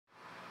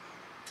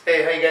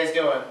Hey, how you guys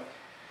doing?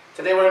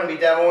 Today we're going to be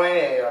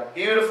demoing a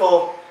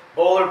beautiful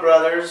Bowler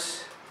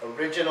Brothers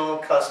original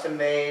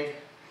custom-made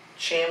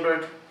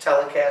chambered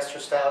Telecaster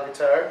style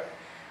guitar.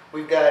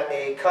 We've got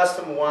a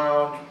custom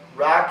wound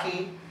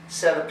Rocky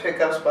set of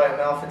pickups by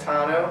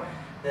Amalfitano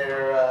that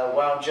are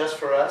wound just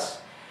for us.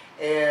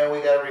 And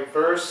we got a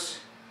reverse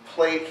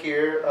plate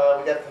here.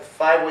 We got the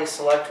 5-way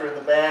selector in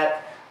the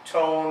back,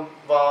 tone,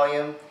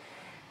 volume,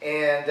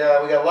 and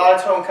we got a lot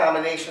of tone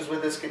combinations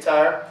with this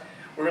guitar.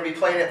 We're going to be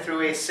playing it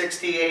through a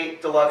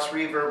 68 Deluxe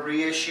Reverb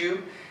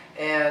reissue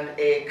and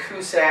a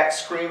Cusack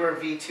Screamer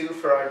V2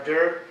 for our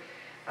dirt.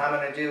 I'm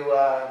going to do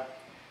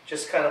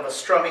just kind of a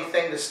strummy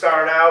thing to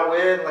start out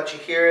with, let you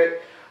hear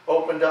it,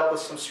 opened up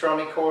with some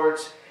strummy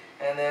chords,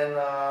 and then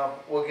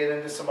we'll get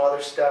into some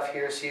other stuff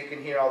here so you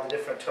can hear all the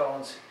different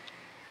tones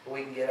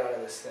we can get out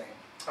of this thing.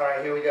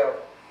 Alright, here we go.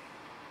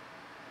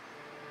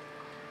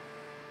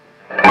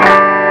 Start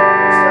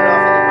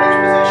off in the bridge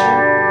position.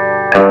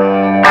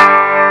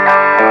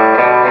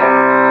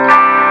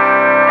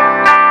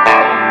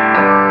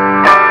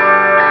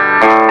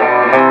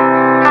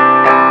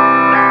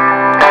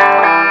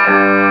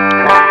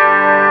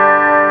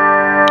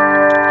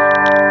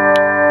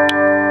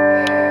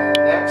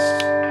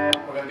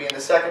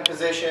 Second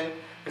position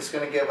is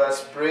going to give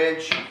us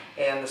bridge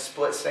and the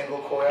split single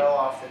coil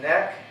off the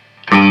neck.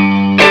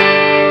 In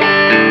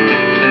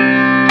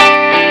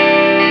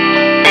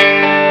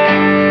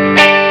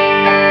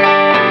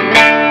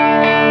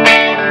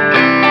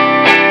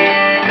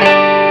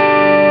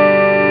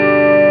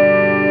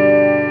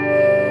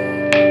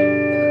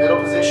the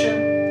middle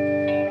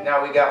position,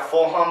 now we got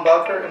full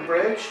humbucker and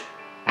bridge.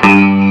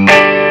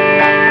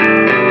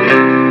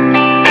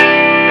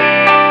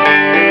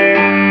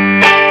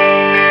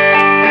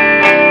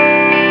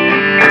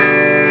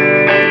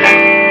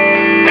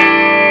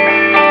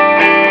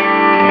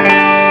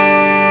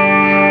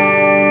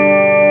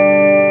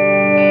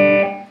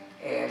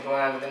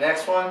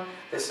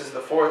 This is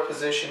the fourth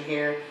position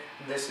here.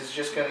 This is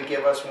just going to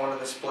give us one of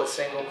the split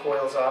single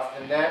coils off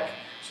the neck.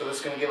 So this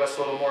is going to give us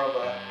a little more of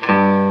a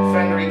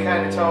Fendery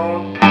kind of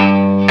tone.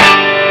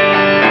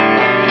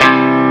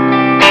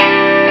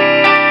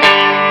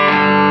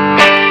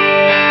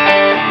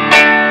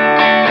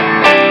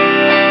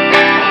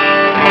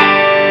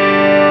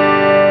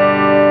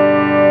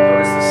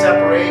 Notice the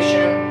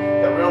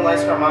separation, the real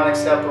nice harmonic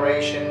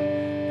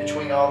separation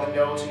between all the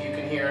notes that you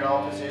can hear in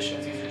all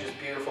positions. These are just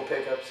beautiful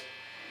pickups.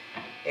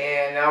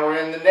 And now we're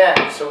in the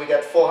neck, so we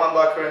got full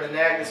humbucker in the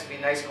neck. This will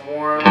be nice and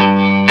warm.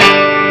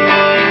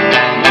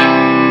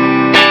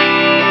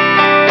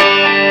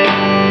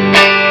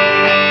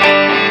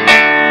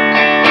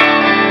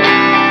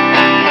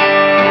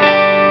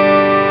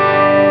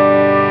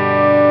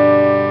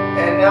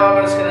 And now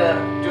I'm just going to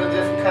do a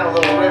different kind of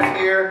little riff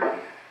here.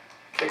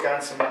 Kick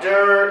on some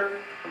dirt.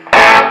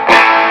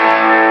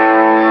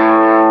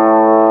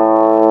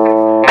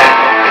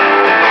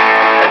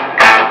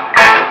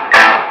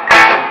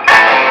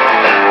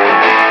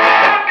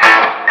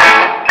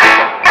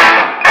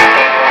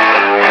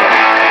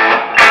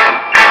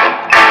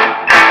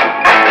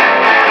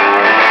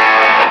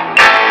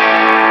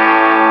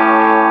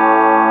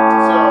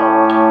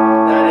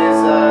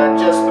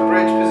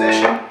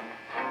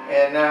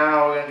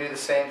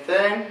 Same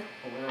thing.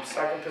 We're in the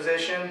second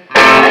position.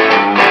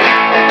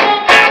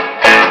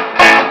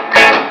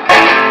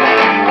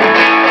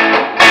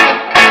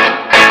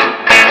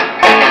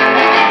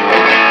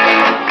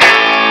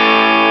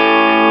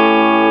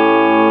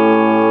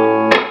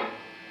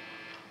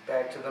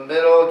 Back to the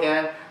middle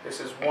again.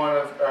 This is one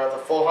of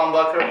the full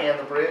humbucker and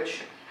the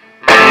bridge.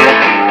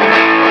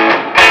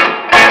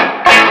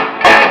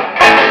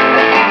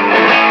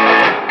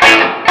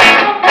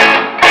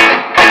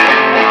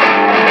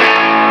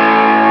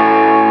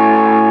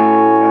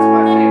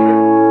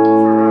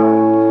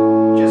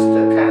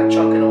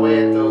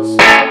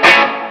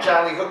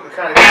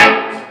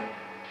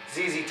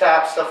 ZZ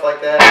Top, stuff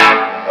like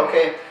that.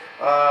 Okay,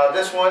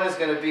 this one is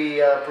going to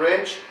be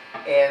bridge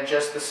and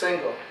just the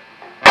single.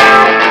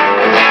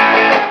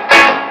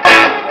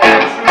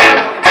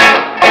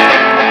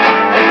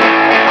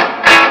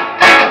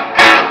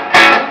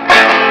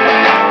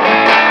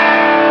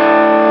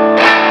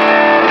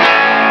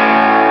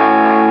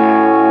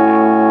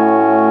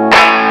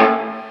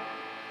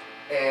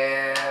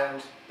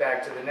 And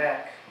back to the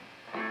neck.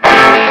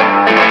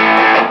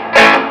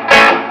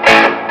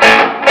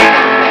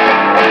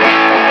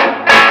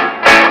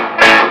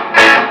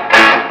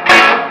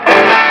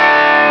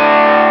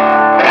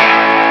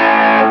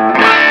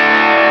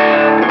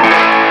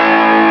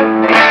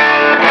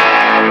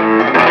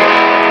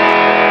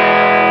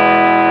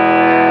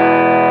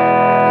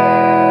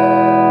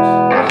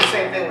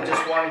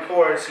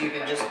 So you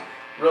can just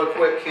real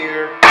quick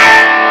here.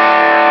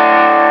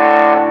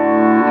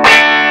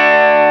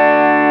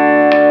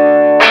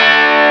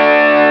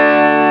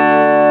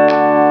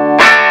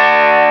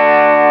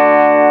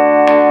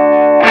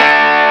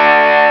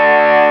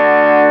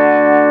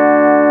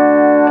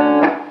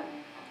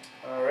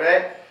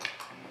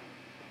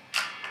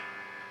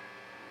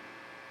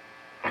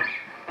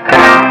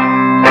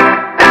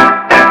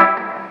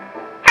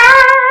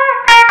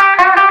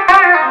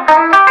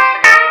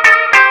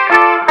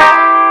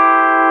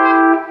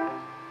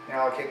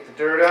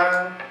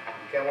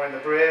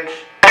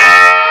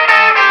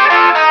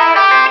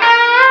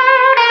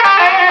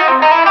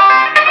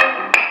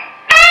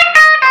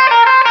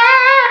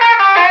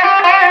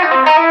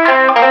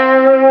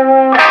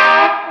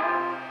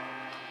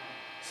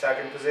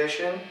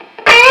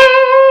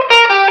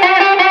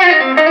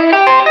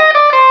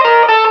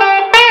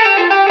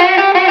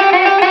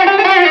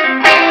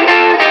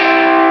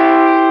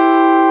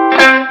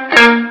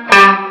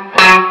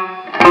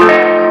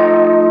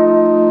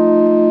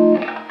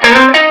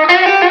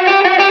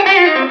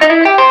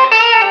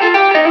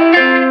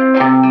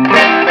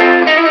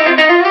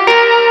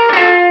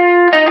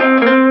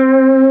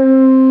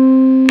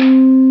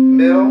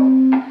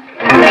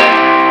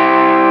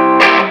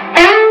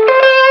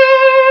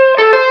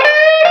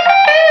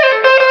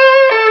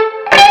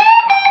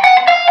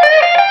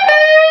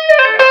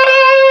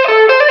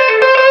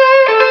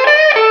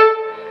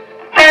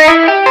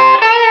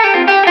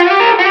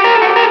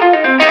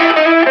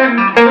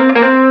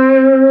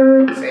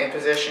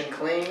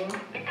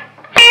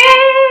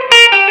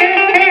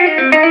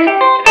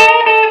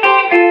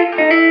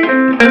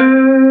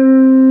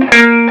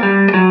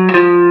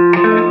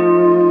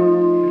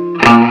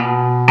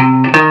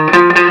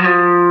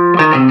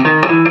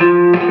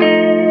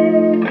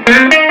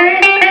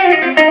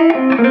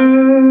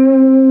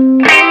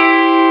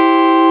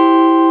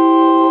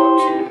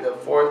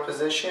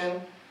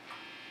 position.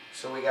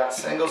 So we got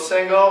single,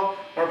 single,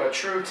 more of a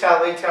true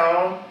Tele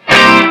tone.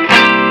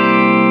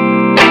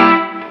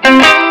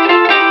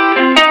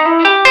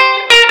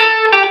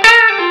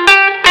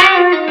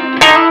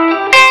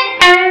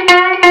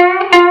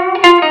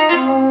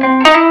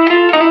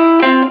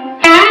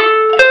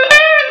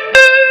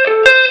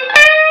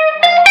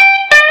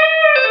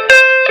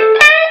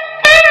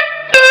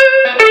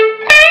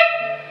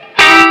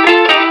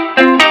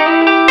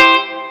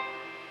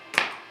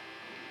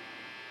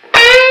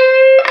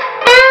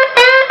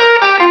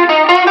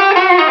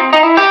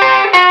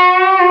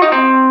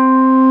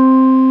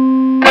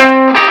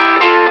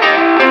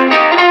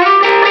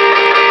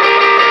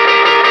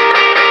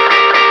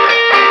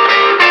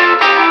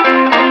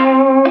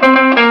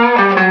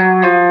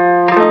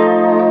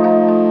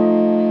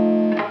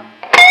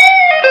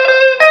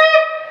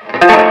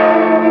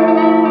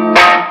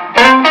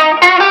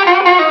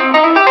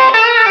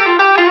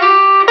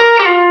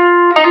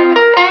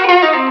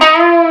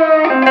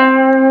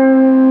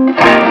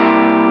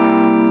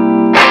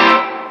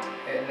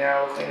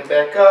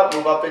 Back up,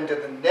 move up into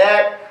the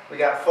neck. We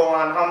got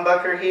full-on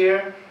humbucker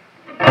here.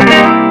 Nice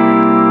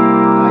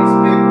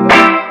big one.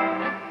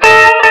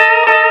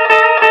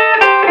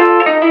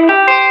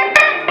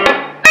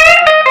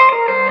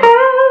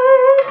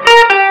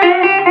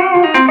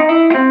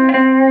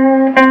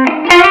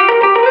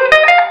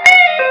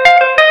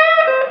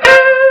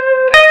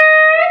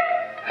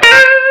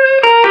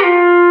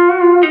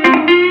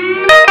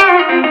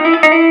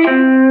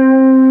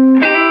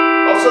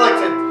 Also like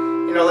to,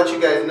 let you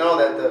guys know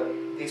that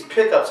these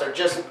pickups are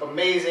just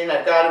amazing.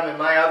 I've got them in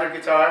my other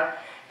guitar,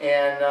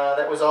 and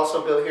that was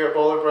also built here at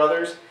Bowler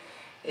Brothers.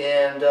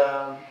 And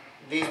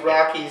these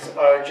Rockies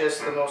are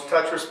just the most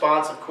touch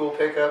responsive, cool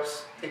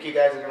pickups. I think you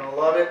guys are going to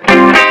love it.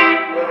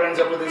 Whoever ends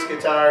up with this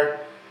guitar,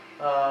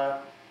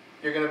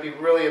 you're going to be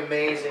really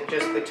amazed at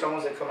just the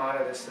tones that come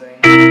out of this thing.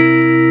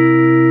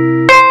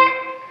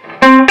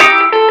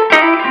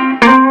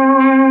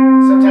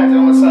 Sometimes it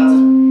almost sounds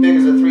as big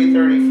as a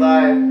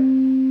 335.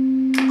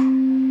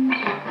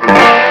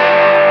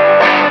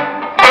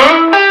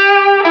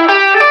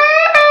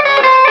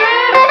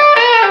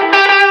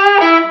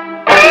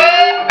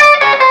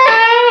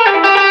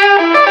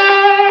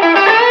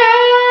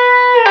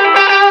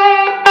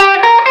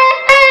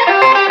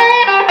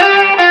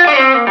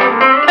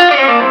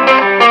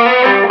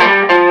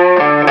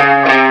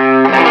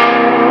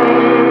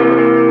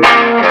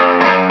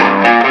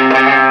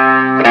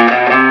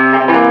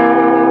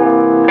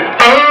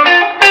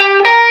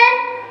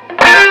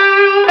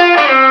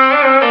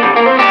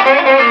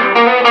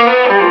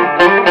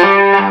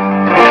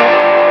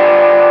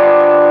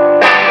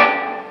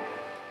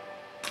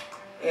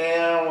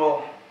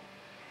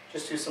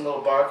 Just do some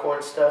little bar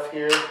chord stuff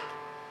here.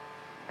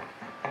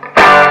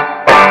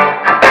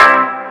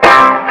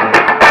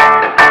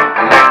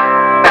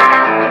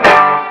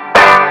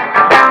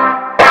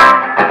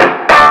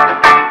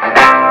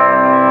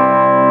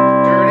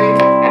 Dirty.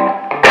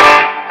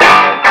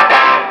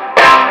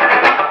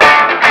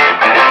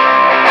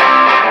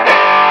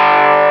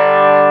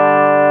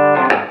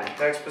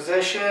 Next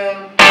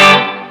position.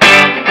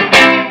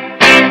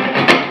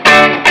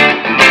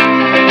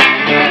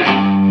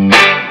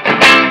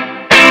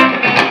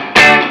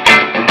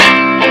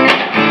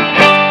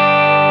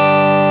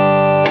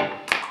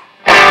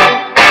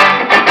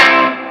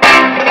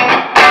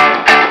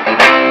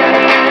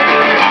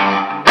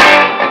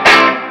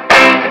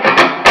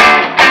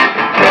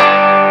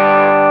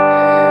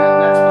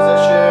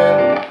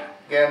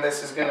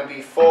 This is going to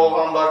be full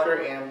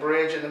humbucker and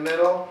bridge in the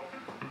middle.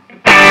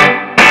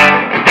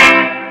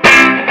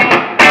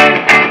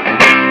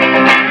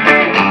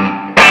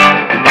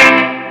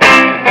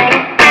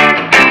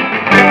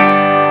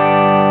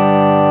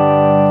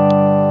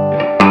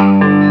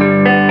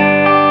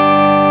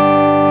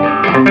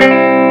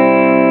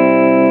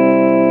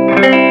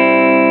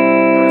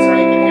 Notice how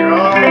you can hear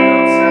all the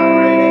notes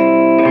separating.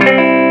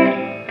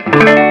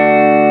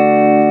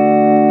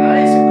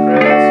 Nice and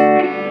crisp.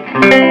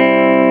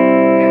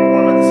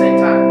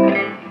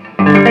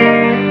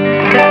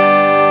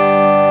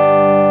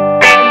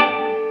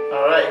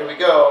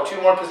 Two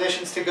more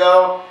positions to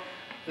go.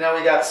 Now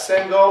we got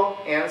single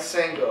and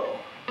single.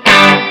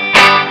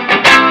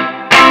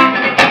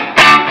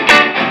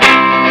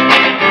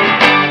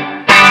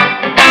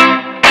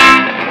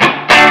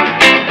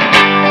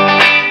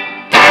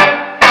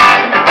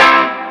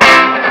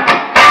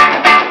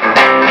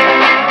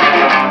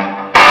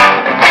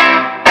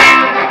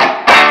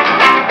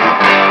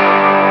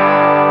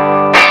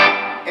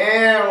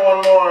 And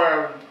one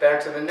more.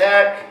 Back to the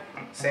neck.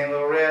 Same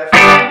little riff.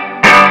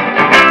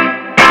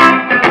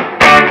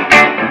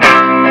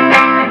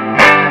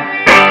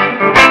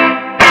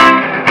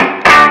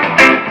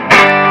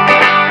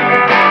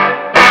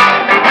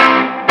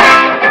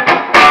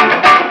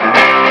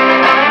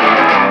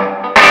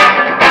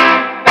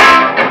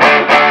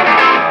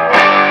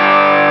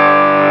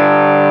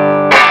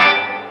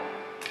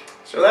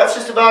 So that's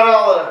just about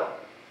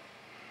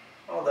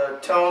all the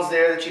tones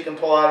there that you can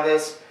pull out of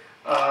this.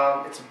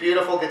 It's a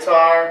beautiful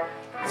guitar.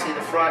 See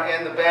the front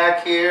and the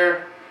back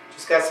here.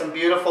 Just got some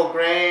beautiful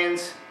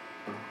grains,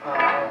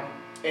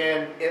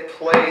 and it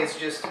plays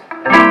just.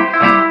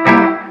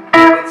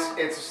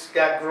 It's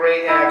got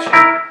great action.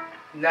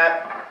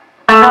 Nothing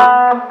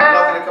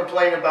to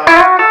complain about.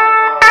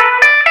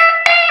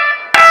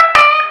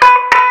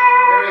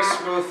 Very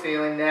smooth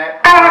feeling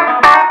neck.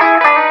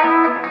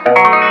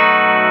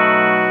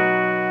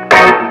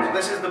 So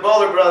this is the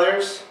Bowler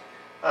Brothers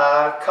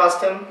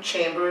custom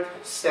chambered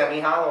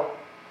semi-hollow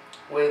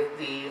with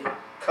the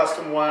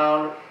custom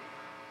wound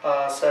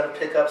set of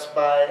pickups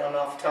by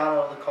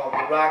Amalfitano. They're called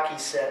the Rocky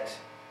set.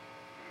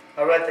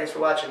 Alright, thanks for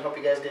watching. Hope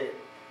you guys did.